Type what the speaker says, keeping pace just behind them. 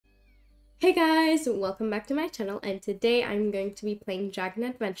Hey guys, welcome back to my channel, and today I'm going to be playing Dragon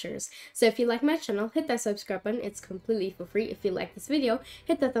Adventures. So if you like my channel, hit that subscribe button. It's completely for free. If you like this video,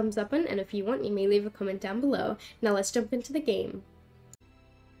 hit the thumbs up button, and if you want, you may leave a comment down below. Now let's jump into the game.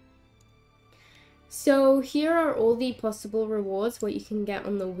 So here are all the possible rewards, what you can get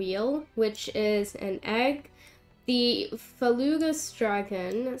on the wheel, which is an egg, the Verscverus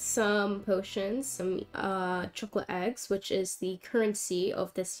dragon, some potions, some chocolate eggs, which is the currency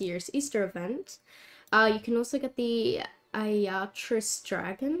of this year's Easter event. You can also get the adventueres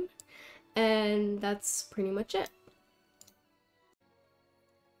dragon, and that's pretty much it.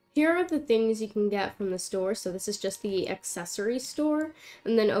 Here are the things you can get from the store. So this is just the accessory store.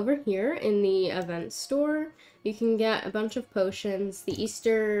 And then over here in the event store, you can get a bunch of potions, the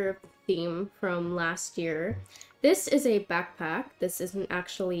Easter theme from last year. This is a backpack. This isn't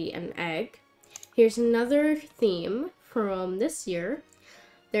actually an egg. Here's another theme from this year.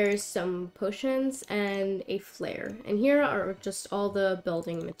 There's some potions and a flare. And here are just all the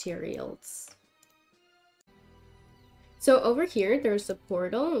building materials. So over here, there's a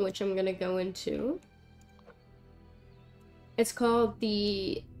portal, which I'm gonna go into. It's called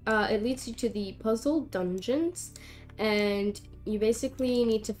the, it leads you to the puzzle dungeons, and you basically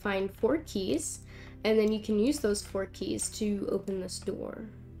need to find 4 keys, and then you can use those 4 keys to open this door.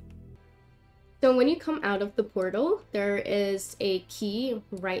 So when you come out of the portal, there is a key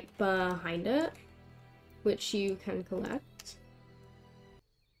right behind it, which you can collect.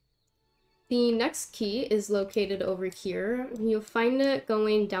 The next key is located over here. You'll find it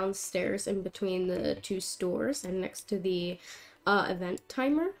going downstairs in between the 2 stores and next to the event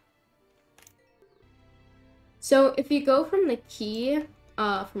timer. So if you go from the key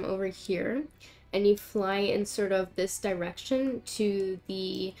from over here and you fly in sort of this direction to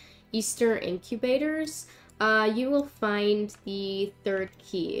the Easter incubators, you will find the 3rd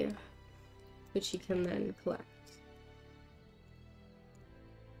key, which you can then collect.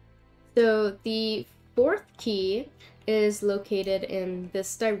 So the 4th key is located in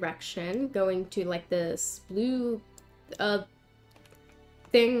this direction, going to like this blue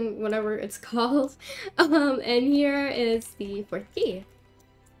thing, whatever it's called. And here is the 4th key.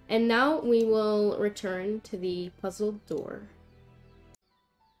 And now we will return to the puzzle door.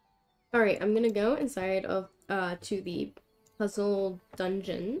 Alright, I'm gonna go inside of to the puzzle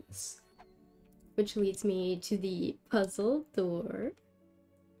dungeons, which leads me to the puzzle door.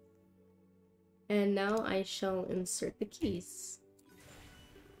 And now I shall insert the keys.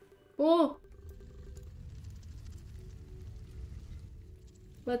 Oh!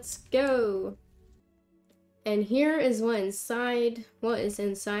 Let's go! And here is what is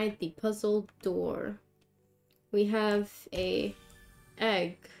inside the puzzle door. We have a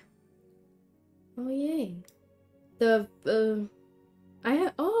egg. Oh yay. And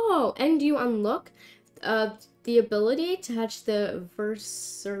you unlock the ability to hatch the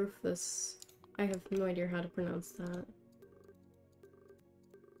Verscverus. I have no idea how to pronounce that.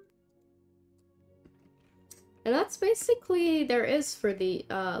 And that's basically there is for the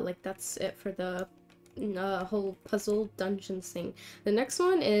that's it for the whole puzzle dungeons thing. The next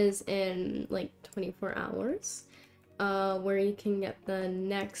one is in like 24 hours, where you can get the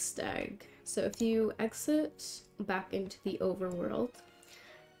next egg. So if you exit back into the overworld,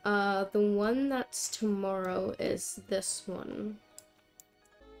 the one that's tomorrow is this one.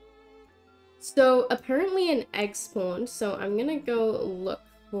 So apparently an egg spawned, so I'm gonna go look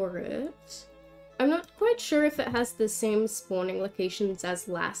for it. I'm not quite sure if it has the same spawning locations as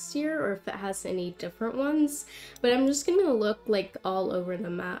last year or if it has any different ones, but I'm just gonna look like all over the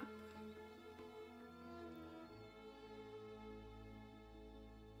map.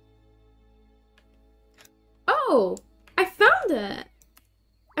 Oh, I found it!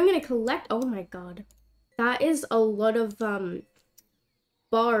 I'm gonna collect, oh my god. That is a lot of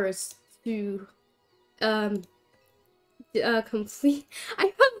bars to complete.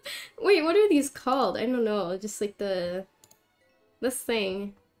 Wait, what are these called? I don't know, just like this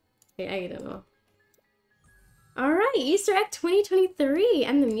thing. I don't know. Alright, Easter egg 2023,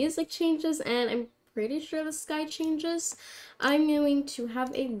 and the music changes, and I'm pretty sure the sky changes. I'm going to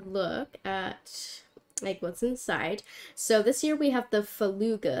have a look at like what's inside. So this year we have the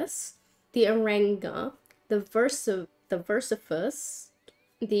Verscverus, the Aranga, the Verscverus,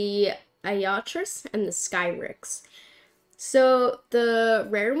 the adventueres, and the Sugarr. So the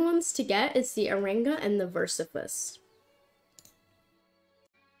rare ones to get is the Aranga and the Verscverus.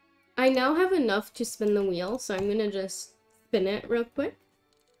 I now have enough to spin the wheel, so I'm gonna just spin it real quick.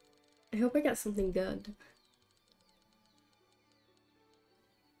 I hope I got something good.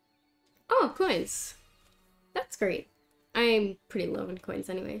 Oh, coins. That's great. I'm pretty low in coins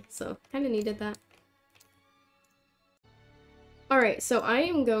anyway, so kind of needed that. Alright, so I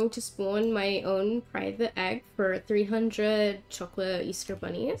am going to spawn my own private egg for 300 chocolate Easter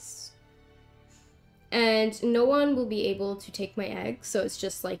bunnies. And no one will be able to take my egg, so it's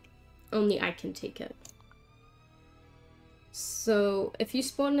just like, only I can take it. So if you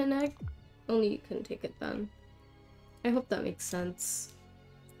spawn an egg, only you can take it then. I hope that makes sense.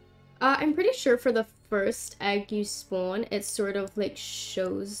 I'm pretty sure for the first egg you spawn, it sort of like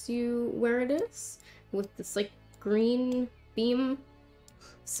shows you where it is with this like green beam.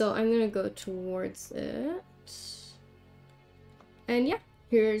 So I'm gonna go towards it. And yeah,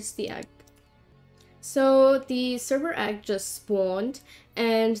 here's the egg. So the server egg just spawned,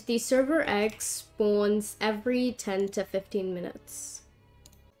 and the server egg spawns every 10 to 15 minutes.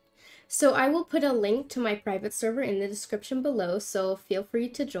 So I will put a link to my private server in the description below, so feel free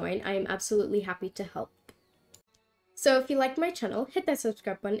to join. I am absolutely happy to help. So if you liked my channel, hit that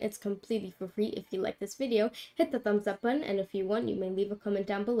subscribe button. It's completely for free. If you like this video, hit the thumbs up button, and if you want, you may leave a comment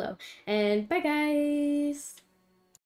down below. And bye guys!